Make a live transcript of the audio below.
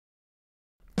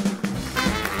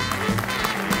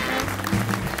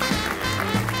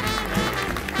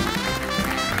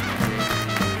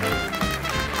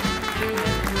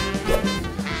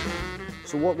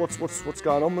what's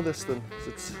going on with this then?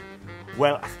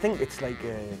 Well, I think it's like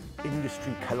a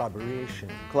industry collaboration.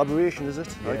 Collaboration, is it?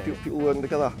 Yeah. Like people working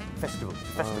together. Festival.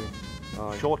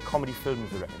 Aye. Short comedy films,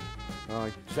 I reckon.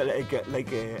 Aye. So like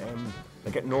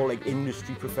getting all like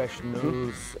industry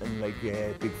professionals and like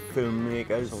big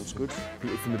filmmakers. Sounds good.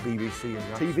 People from the BBC and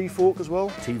that. TV folk as well.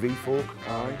 TV folk.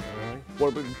 Aye.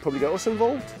 What about probably get us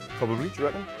involved? Probably. Do you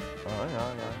reckon?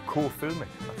 Aye. Cofilmic,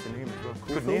 that's the name as well.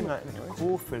 Good name, that, isn't it?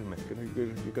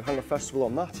 Cofilmic. You could hang a festival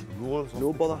on that. Rolls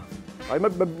no bother. Aye,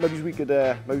 maybe we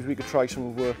could try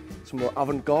some more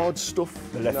avant-garde stuff.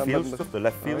 The left field stuff. The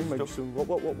left field stuff.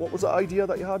 What was the idea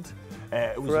that you had?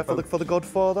 It was for the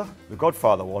Godfather. The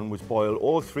Godfather one was boil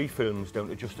all 3 films down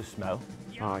to just a smell.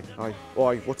 Aye. Oh,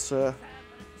 aye. What's that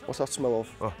smell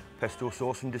of? Oh, pesto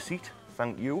sauce and deceit.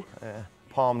 Thank you.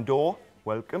 Palm d'Or.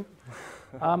 Welcome.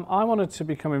 I wanted to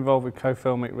become involved with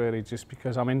Cofilmic really just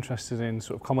because I'm interested in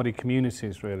sort of comedy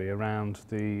communities really around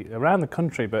the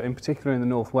country, but in particular in the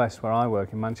northwest where I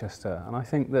work in Manchester. And I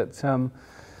think that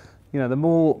you know, the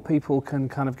more people can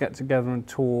kind of get together and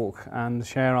talk and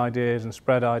share ideas and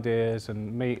spread ideas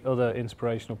and meet other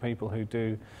inspirational people who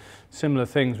do similar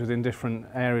things within different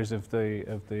areas of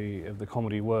the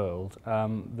comedy world,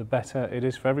 the better it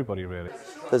is for everybody, really.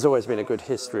 There's always been a good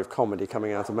history of comedy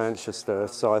coming out of Manchester,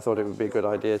 so I thought it would be a good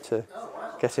idea to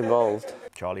get involved.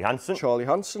 Charlie Hanson. Charlie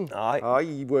Hanson. Aye.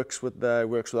 He works with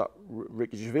that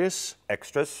Ricky Gervais.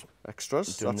 Extras.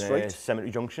 That's right.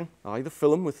 Cemetery Junction. Aye, the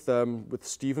film with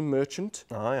Stephen Merchant.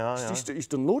 Aye. He's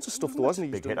done loads of stuff though, hasn't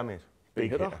he? Big hitter, mate.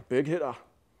 Big hitter.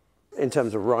 In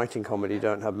terms of writing comedy, you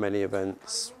don't have many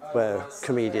events where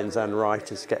comedians and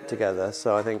writers get together,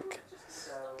 so I think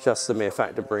just the mere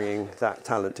fact of bringing that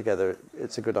talent together,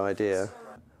 it's a good idea.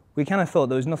 We kind of thought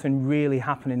there was nothing really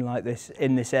happening like this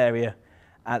in this area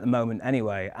at the moment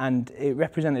anyway, and it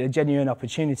represented a genuine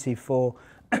opportunity for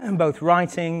both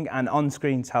writing and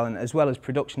on-screen talent as well as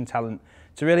production talent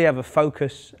to really have a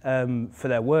focus for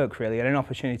their work really, and an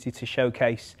opportunity to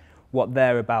showcase what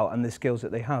they're about and the skills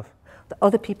that they have.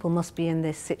 Other people must be in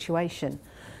this situation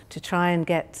to try and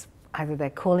get either their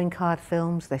calling card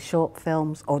films, their short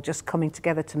films, or just coming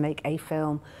together to make a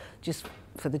film just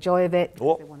for the joy of it.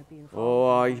 Oh, they want to be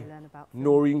involved, learn about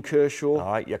Noreen Kershaw.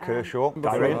 Aye, yeah, Kershaw.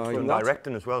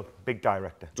 Directing as well. Big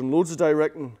director. Done loads of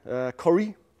directing.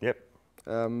 Curry. Yep.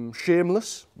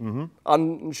 Shameless.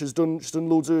 And she's done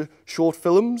loads of short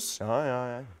films.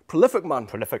 Aye. Prolific, man.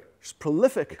 Prolific. She's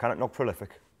prolific. You cannot knock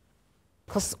prolific.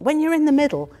 Because when you're in the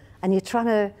middle and you're trying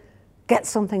to get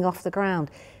something off the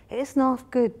ground, it's not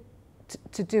good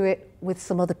to do it with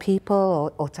some other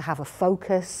people or to have a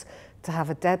focus, to have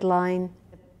a deadline,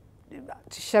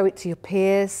 to show it to your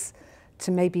peers,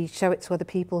 to maybe show it to other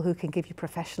people who can give you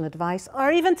professional advice,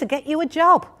 or even to get you a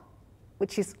job,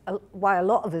 which is why a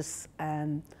lot of us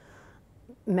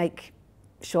make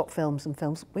short films and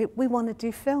films. We want to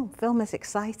do film. Film is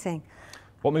exciting.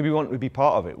 What made me want to be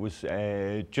part of it was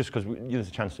just because there's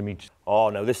a chance to meet.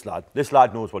 Oh no, this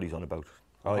lad knows what he's on about.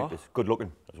 I like this. Good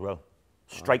looking as well.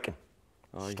 Striking.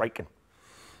 Striking.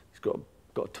 He's got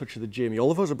a touch of the Jamie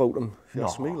Olivers about him, if you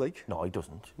ask me, like. No, he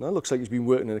doesn't. No, it looks like he's been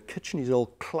working in a kitchen. He's all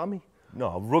clammy.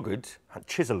 No, rugged,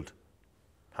 chiselled,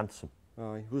 handsome.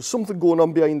 Aye. There's something going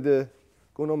on behind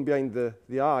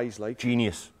the eyes, like.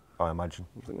 Genius, I imagine.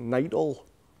 Like a night owl.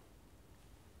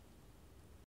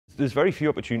 There's very few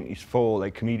opportunities for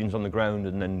like comedians on the ground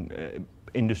and then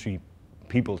industry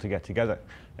people to get together.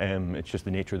 It's just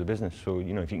the nature of the business. So,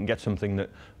 you know, if you can get something that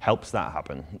helps that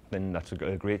happen, then that's a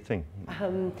great thing.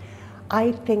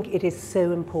 I think it is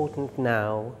so important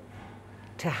now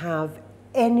to have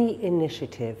any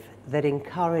initiative that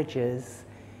encourages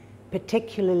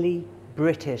particularly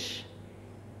British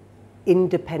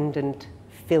independent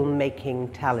filmmaking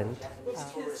talent.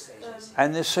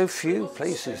 And there's so few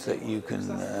places that you can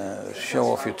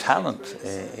show off your talent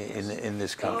in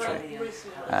this country.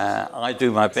 I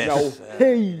do my best.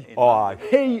 Now,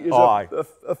 he is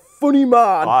a funny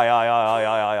man.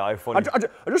 Aye, funny.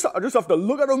 I just have to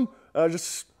look at him and I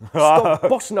just stop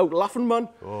busting out laughing, man.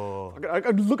 Oh. I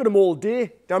could look at him all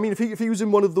day. I mean, if he was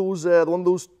in one of those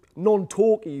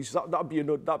non-talkies, that'd be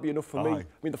enough for me. I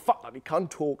mean, the fact that he can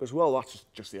talk as well, that's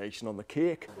just the icing on the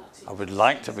cake. I would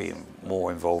like to be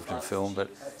more involved in film, but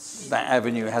that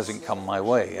avenue hasn't come my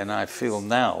way, and I feel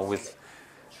now with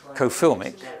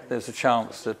Cofilmic, there's a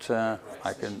chance that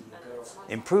I can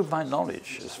improve my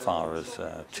knowledge as far as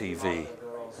TV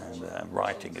and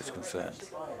writing is concerned.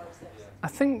 I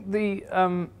think the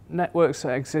networks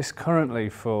that exist currently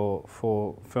for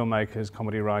filmmakers,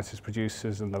 comedy writers,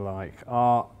 producers and the like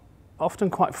are often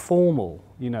quite formal,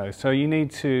 you know. So you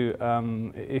need to,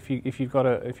 if you've got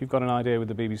an idea with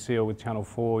the BBC or with Channel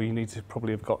 4, you need to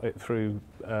probably have got it through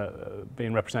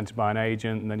being represented by an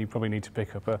agent, and then you probably need to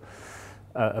pick up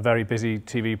a very busy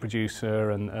TV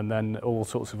producer, and then all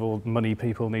sorts of money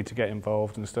people need to get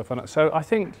involved and stuff. And so I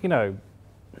think, you know,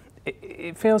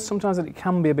 it feels sometimes that it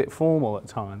can be a bit formal at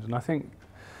times, and I think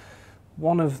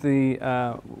one of the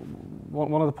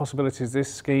possibilities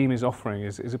this scheme is offering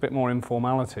is a bit more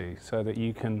informality, so that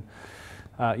you can,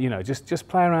 you know, just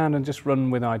play around and just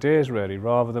run with ideas really,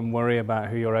 rather than worry about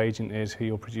who your agent is, who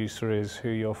your producer is, who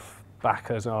your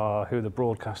backers are, who the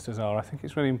broadcasters are. I think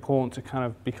it's really important to kind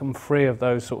of become free of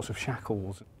those sorts of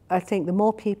shackles. I think the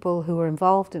more people who are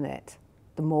involved in it,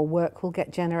 the more work will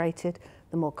get generated,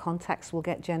 the more contacts will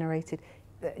get generated.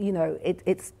 You know,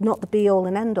 it's not the be-all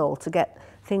and end-all to get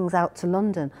things out to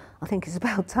London. I think it's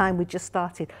about time we just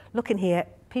started looking here.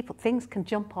 Things can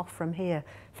jump off from here.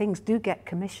 Things do get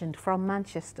commissioned from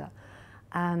Manchester.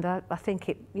 And I think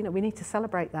you know, we need to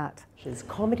celebrate that.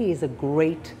 Comedy is a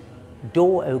great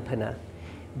door opener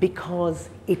because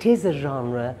it is a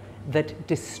genre that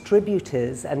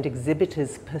distributors and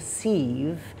exhibitors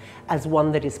perceive as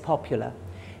one that is popular.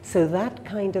 So that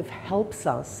kind of helps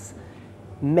us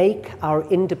make our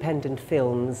independent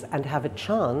films and have a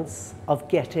chance of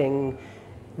getting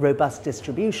robust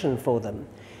distribution for them.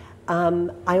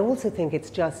 I also think it's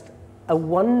just a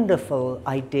wonderful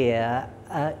idea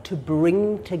to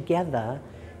bring together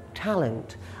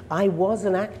talent. I was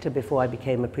an actor before I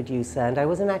became a producer, and I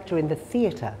was an actor in the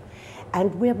theatre.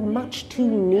 And we're much too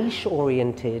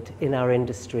niche-oriented in our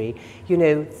industry. You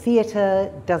know,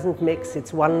 theatre doesn't mix.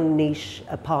 It's one niche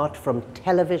apart from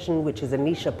television, which is a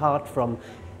niche apart from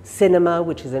cinema,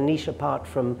 which is a niche apart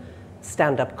from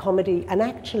stand-up comedy. And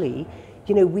actually,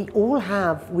 you know, we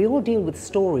all deal with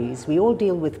stories, we all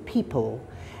deal with people,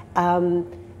 and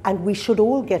we should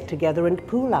all get together and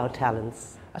pool our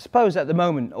talents. I suppose at the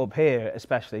moment, up here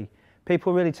especially,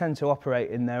 people really tend to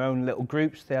operate in their own little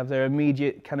groups. They have their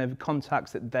immediate kind of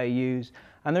contacts that they use,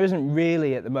 and there isn't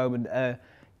really at the moment a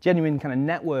genuine kind of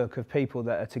network of people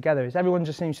that are together. Everyone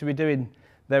just seems to be doing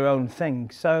their own thing.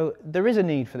 So there is a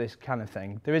need for this kind of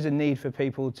thing. There is a need for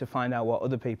people to find out what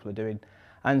other people are doing.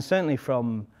 And certainly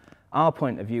from our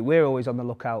point of view, we're always on the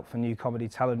lookout for new comedy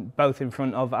talent, both in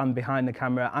front of and behind the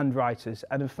camera, and writers,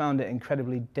 and have found it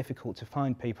incredibly difficult to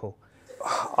find people.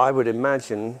 I would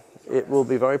imagine it will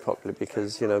be very popular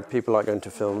because, you know, people like going to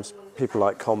films, people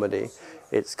like comedy.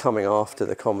 It's coming after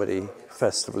the Comedy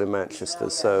Festival in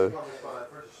Manchester, so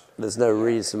there's no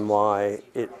reason why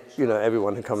you know,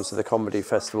 everyone who comes to the Comedy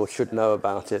Festival should know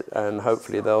about it, and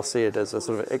hopefully they'll see it as a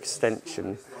sort of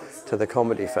extension to the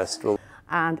Comedy Festival.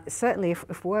 And certainly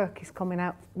if work is coming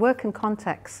out, work and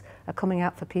contacts are coming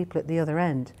out for people at the other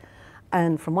end.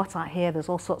 And from what I hear, there's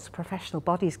all sorts of professional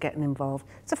bodies getting involved.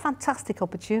 It's a fantastic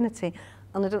opportunity,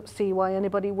 and I don't see why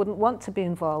anybody wouldn't want to be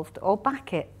involved or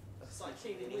back it.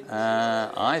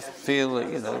 I feel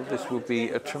that, you know, this will be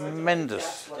a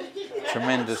tremendous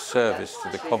service to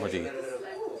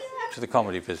the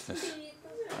comedy business.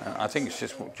 I think it's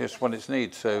just what it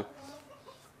needs. So,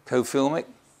 Cofilmic,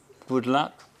 good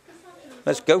luck.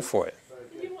 Let's go for it.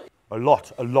 A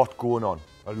lot going on.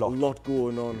 A lot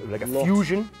going on. Like a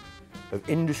fusion of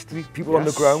industry, people on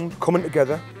the ground coming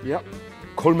together. Yep.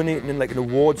 Culminating in like an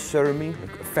awards ceremony,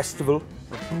 like a festival.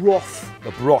 A broth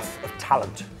of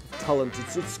talent.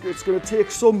 It's going to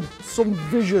take some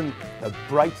vision. A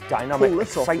bright, dynamic,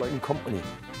 exciting company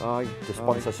to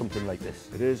sponsor something like this.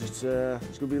 It is. It's going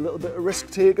to be a little bit of risk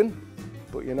taking,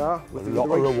 but you know, with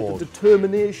the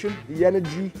determination, the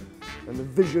energy, and the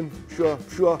vision,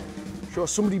 sure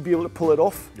somebody be able to pull it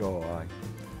off. Oh, aye.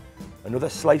 Another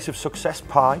slice of success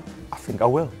pie? I think I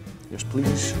will. Yes,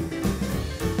 please.